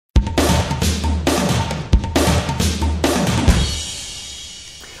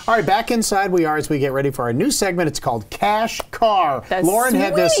All right, back inside we are as we get ready for our new segment. It's called Cash Car. The Lauren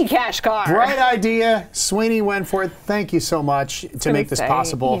had this Cash Car. bright idea. Sweeney went for it. Thank you so much to make this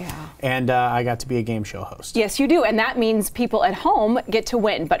possible. Yeah. And I got to be a game show host. Yes, you do. And that means people at home get to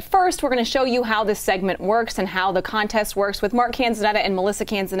win. But first, we're going to show you how this segment works and how the contest works with Mark Canzonetta and Melissa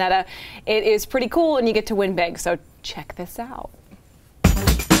Canzonetta. It is pretty cool, and you get to win big. So check this out.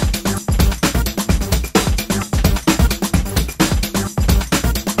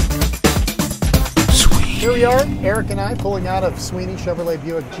 Here we are, Eric and I, pulling out of Sweeney Chevrolet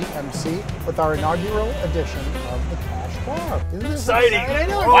Buick GMC with our inaugural edition of the Cash Car. Isn't this exciting? I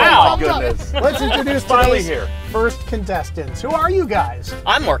know, Wow, goodness. Let's introduce Finally today's here. first contestants. Who are you guys?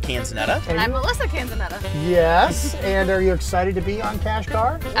 I'm Mark Canzonetta. And I'm Melissa Canzonetta. Yes, and are you excited to be on Cash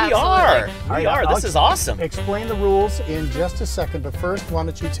Car? We are. This is awesome. Explain the rules in just a second, but first, why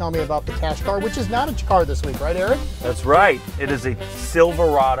don't you tell me about the Cash Car, which is not a car this week, right, Eric? That's right. It is a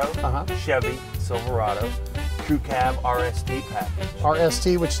Silverado, Uh-huh. Silverado, Crew Cab RST package.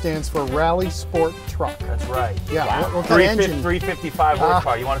 RST, which stands for Rally Sport Truck. That's right. Yeah, what kind of engine? 355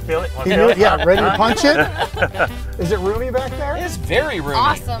 horsepower. You want to feel it? Yeah, ready to punch it? Is it roomy back there? It is very roomy.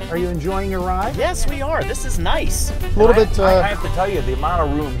 Awesome. Are you enjoying your ride? Yes, we are. This is nice. A little bit. I have to tell you, the amount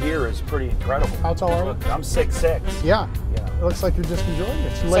of room here is pretty incredible. How tall are you? Look, I'm 6'6". Yeah. It looks like you're just enjoying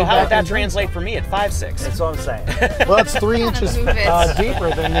it. So how would that translate for me at 5'6"? That's what I'm saying. Well, that's 3 inches deeper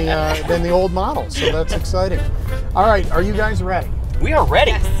than the old model, so that's exciting. All right, are you guys ready? We are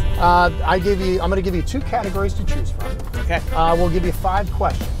ready. Yes. I'm going to give you 2 categories to choose from. Okay. We'll give you 5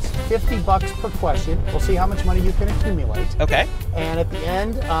 questions. $50 per question. We'll see how much money you can accumulate. Okay. And at the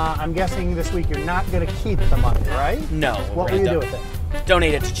end, I'm guessing this week you're not going to keep the money, right? No. What will you do with it?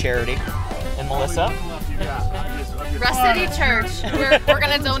 Donate it to charity. And Melissa? Rust City Church. We're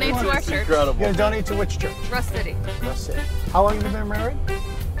going to donate to our church. You're going to donate to which church? Rust City. Rust City. How long have you been married?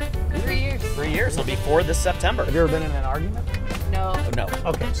 3 years. 3 years. It'll be 4 this September. Have you ever been in an argument? No. No.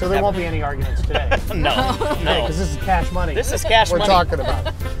 Okay, so there won't be any arguments today. No. Because this is cash money. This is cash money. We're talking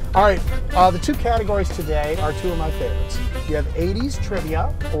about. All right, the 2 categories today are 2 of my favorites. You have 80s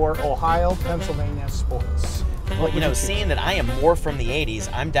trivia or Ohio, Pennsylvania sports. Well, you know, seeing that I am more from the 80s,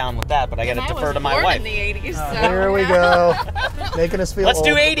 I'm down with that, but I got to defer to my wife. I was born in the 80s, so. Here we go. Making us feel Let's old.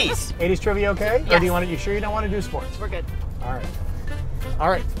 do 80s. 80s trivia, okay? Yes. Or do you want to? You sure you don't want to do sports? We're good. All right. All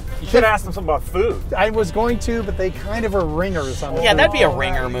right. You should ask them something about food. I was going to, but they kind of are ringers on the Yeah, food. that'd be a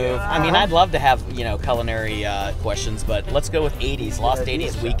ringer move. I mean, I'd love to have, you know, culinary questions, but let's go with 80s. Lost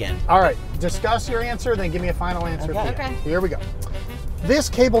 80s weekend. All right. Discuss your answer, then give me a final answer. Okay. at the end. Okay. Here we go. This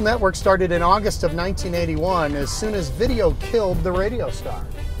cable network started in August of 1981 as soon as video killed the radio star.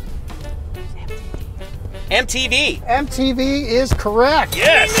 MTV. MTV is correct.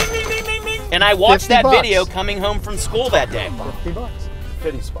 Yes. And I watched that $50. video coming home from school that day. $50.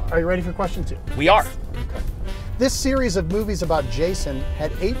 50 spot. Are you ready for question 2? We are. This series of movies about Jason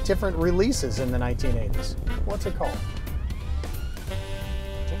had 8 different releases in the 1980s. What's it called?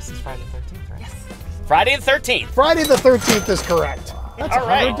 Jason's Friday the 13th, right? Yes. Friday the 13th. Friday the 13th is correct. That's All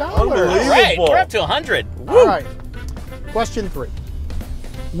right. $100. All right. We're up to 100. All right. Question 3.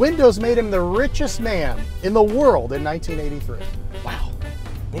 Windows made him the richest man in the world in 1983. Wow.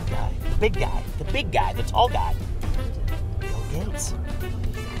 Big guy. The big guy. The big guy. The tall guy. Bill Gates.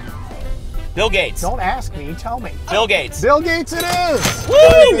 Bill Gates. Don't ask me, tell me. Bill Gates. Bill Gates it is! Woo!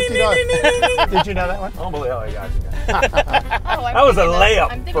 $50. Did you know that one? I don't believe how I got you. That was a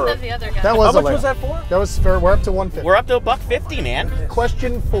layup I'm thinking for- of the other guy. That was How a much was layup. that for? That was fair. We're up to 150. We're up to $150, man.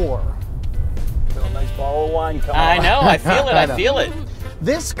 Question 4. Feel a nice bottle of wine coming I out. know. I feel it. I I know. feel it.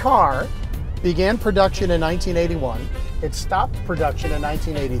 This car began production in 1981. It stopped production in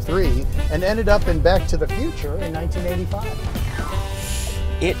 1983 and ended up in Back to the Future in 1985.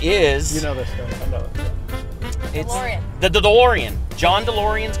 It is. You know this stuff. I know it. It's DeLorean. the DeLorean. John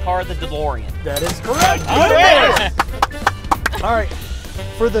DeLorean's car, the DeLorean. That is correct. All right. All right.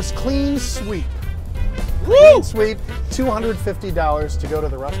 For this clean sweep, Woo! $250 to go to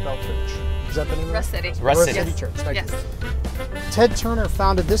the Rust Belt Church. Is that the name of it? Rust City. Rust City. City Church. Thank Yes. you. Ted Turner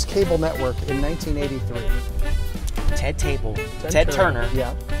founded this cable network in 1983. Ted Turner.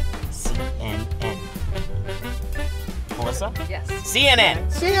 Yeah. CNN. Melissa? Yes. CNN.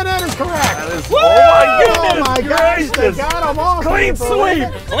 CNN is correct. That is, Woo! oh Oh my gosh, they gracious. got them all. Clean sweep.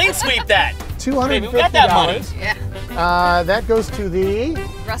 Clean sweep that. $250. Baby, we got that money. Yeah. That goes to the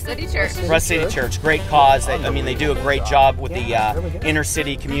Rust City Church. Rust City Church, great cause. I mean, they do a great job with Yeah, there we go. the inner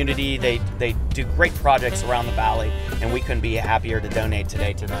city community. They do great projects around the valley, and we couldn't be happier to donate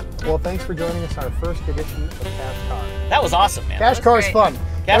today to them. Well, thanks for joining us on our first edition of Cash Car. That was awesome, man. Cash Car is great. fun.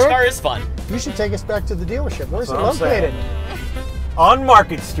 Cash Eric, Car is fun. You should take us back to the dealership. Where's it That's what I'm located? on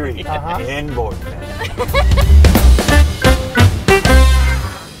Market Street in Boardman.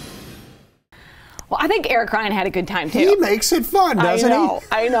 Well, I think Eric Ryan had a good time too. He makes it fun, doesn't he?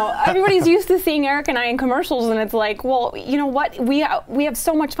 I know. Everybody's used to seeing Eric and I in commercials, and it's like, well, you know what? We have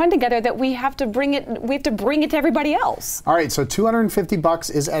so much fun together that we have to bring it. We have to bring it to everybody else. All right, so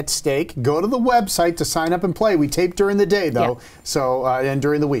 $250 is at stake. Go to the website to sign up and play. We tape during the day though, so and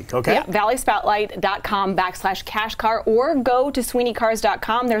during the week. Okay. Yeah, valleyspotlight.com/cash car, or go to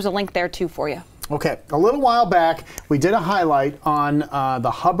sweeneycars.com. There's a link there too for you. Okay, a little while back, we did a highlight on the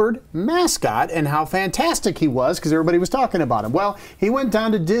Hubbard mascot and how fantastic he was because everybody was talking about him. Well, he went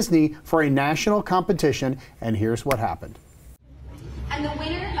down to Disney for a national competition, and here's what happened. And the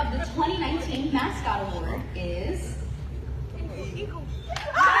winner of the 2019 Mascot Award is...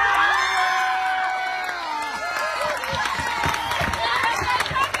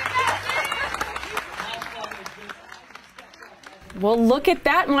 Well, look at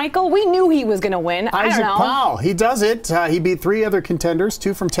that, Michael. We knew he was going to win. Isaac Powell, he does it. He beat 3 other contenders,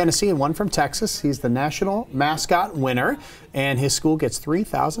 2 from Tennessee and 1 from Texas. He's the national mascot winner, and his school gets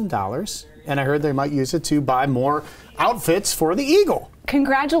 $3,000. And I heard they might use it to buy more outfits for the Eagle.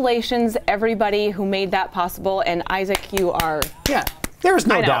 Congratulations, everybody who made that possible. And Isaac, you are... Yeah. There's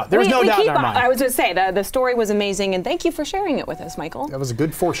no doubt. There's no doubt in our mind. I was going to say, the story was amazing, and thank you for sharing it with us, Michael. That was a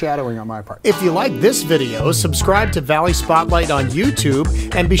good foreshadowing on my part. If you like this video, subscribe to Valley Spotlight on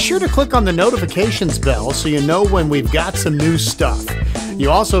YouTube, and be sure to click on the notifications bell so you know when we've got some new stuff. You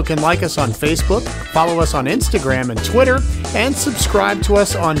also can like us on Facebook, follow us on Instagram and Twitter, and subscribe to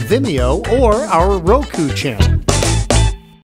us on Vimeo or our Roku channel.